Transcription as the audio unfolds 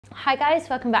Hi guys,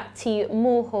 welcome back to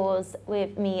more hauls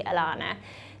with me, Alana.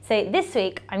 So this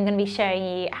week I'm going to be showing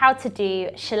you how to do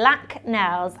shellac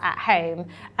nails at home.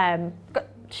 Got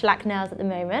shellac nails at the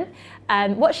moment.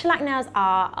 What shellac nails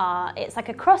are it's like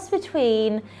a cross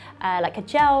between like a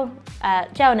gel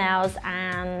nails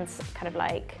and kind of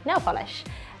like nail polish.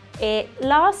 It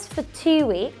lasts for 2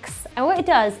 weeks, and what it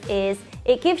does is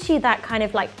it gives you that kind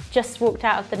of like just walked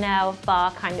out of the nail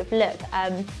bar kind of look.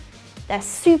 They're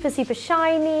super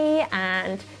shiny,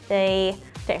 and they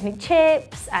don't have any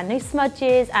chips and no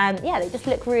smudges, and yeah, they just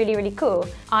look really cool.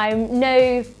 I'm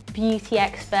no beauty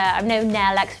expert, I'm no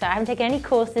nail expert, I haven't taken any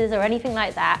courses or anything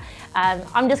like that.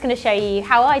 I'm just going to show you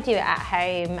how I do it at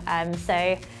home,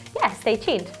 so yeah, stay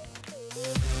tuned.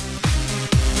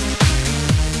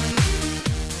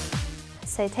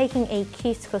 So taking a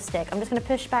cuticle stick, I'm just going to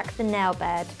push back the nail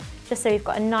bed just so we've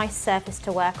got a nice surface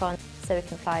to work on, so we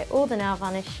can apply all the nail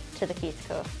varnish to the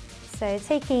cuticle. So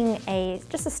taking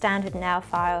just a standard nail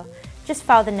file, just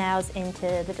file the nails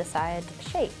into the desired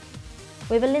shape.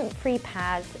 With a lint-free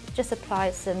pad, just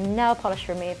apply some nail polish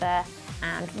remover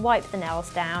and wipe the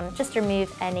nails down, just to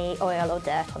remove any oil or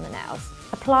dirt on the nails.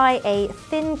 Apply a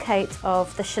thin coat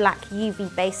of the Shellac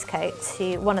UV base coat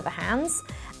to one of the hands.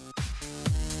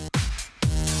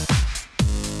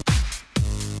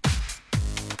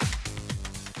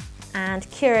 And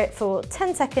cure it for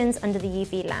 10 seconds under the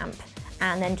UV lamp,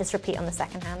 and then just repeat on the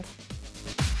second hand.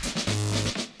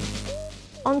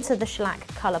 Onto the shellac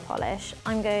colour polish,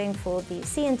 I'm going for the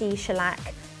C&D Shellac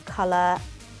Colour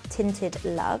Tinted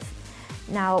Love.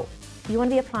 Now, you want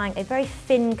to be applying a very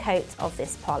thin coat of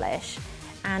this polish,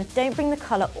 and don't bring the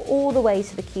colour all the way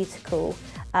to the cuticle.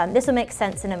 This will make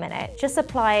sense in a minute. Just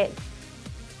apply it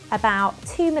about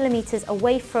 2 millimeters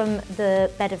away from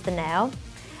the bed of the nail,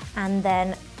 and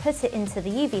then put it into the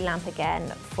UV lamp again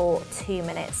for 2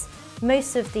 minutes.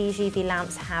 Most of these UV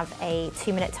lamps have a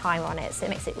 2-minute timer on it, so it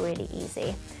makes it really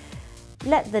easy.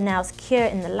 Let the nails cure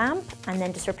in the lamp, and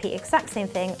then just repeat the exact same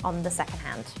thing on the second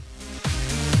hand.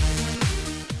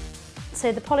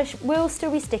 So the polish will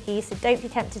still be sticky, so don't be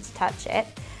tempted to touch it.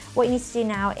 What you need to do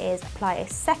now is apply a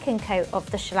second coat of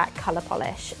the shellac colour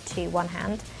polish to one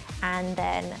hand, and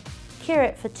then cure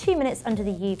it for 2 minutes under the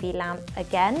UV lamp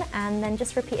again, and then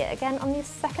just repeat it again on the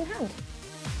second hand.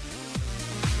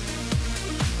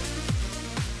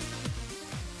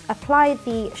 Apply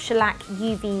the shellac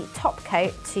UV top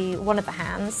coat to one of the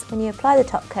hands. When you apply the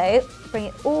top coat, bring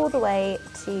it all the way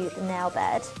to the nail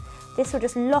bed. This will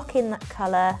just lock in that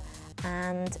colour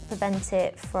and prevent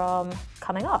it from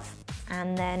coming off.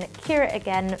 And then cure it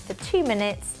again for 2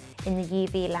 minutes in the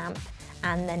UV lamp,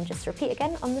 and then just repeat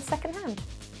again on the second hand.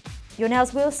 Your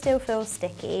nails will still feel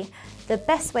sticky. The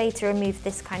best way to remove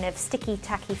this kind of sticky,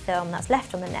 tacky film that's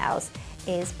left on the nails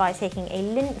is by taking a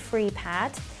lint-free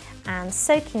pad and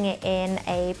soaking it in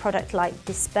a product like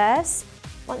Sperse.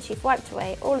 Once you've wiped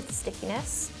away all of the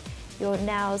stickiness, your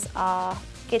nails are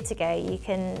good to go. You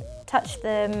can touch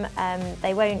them,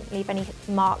 they won't leave any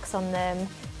marks on them,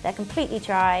 they're completely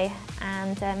dry,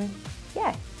 and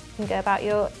yeah, you can go about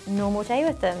your normal day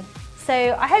with them.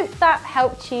 So I hope that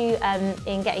helped you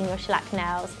in getting your shellac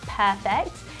nails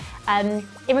perfect.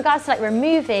 In regards to like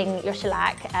removing your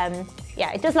shellac,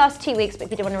 yeah, it does last 2 weeks, but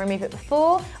if you don't want to remove it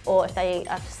before, or if they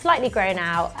are slightly grown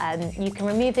out, you can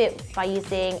remove it by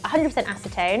using 100%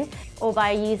 acetone or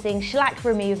by using shellac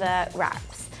remover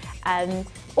wraps.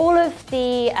 All of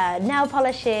the nail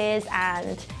polishes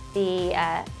and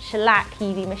the shellac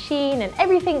UV machine and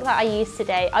everything that I used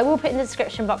today, I will put in the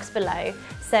description box below,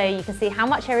 so you can see how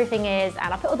much everything is,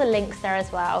 and I'll put all the links there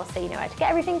as well, so you know where to get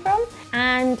everything from.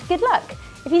 And good luck!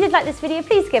 If you did like this video,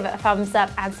 please give it a thumbs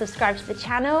up and subscribe to the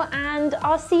channel, and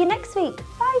I'll see you next week.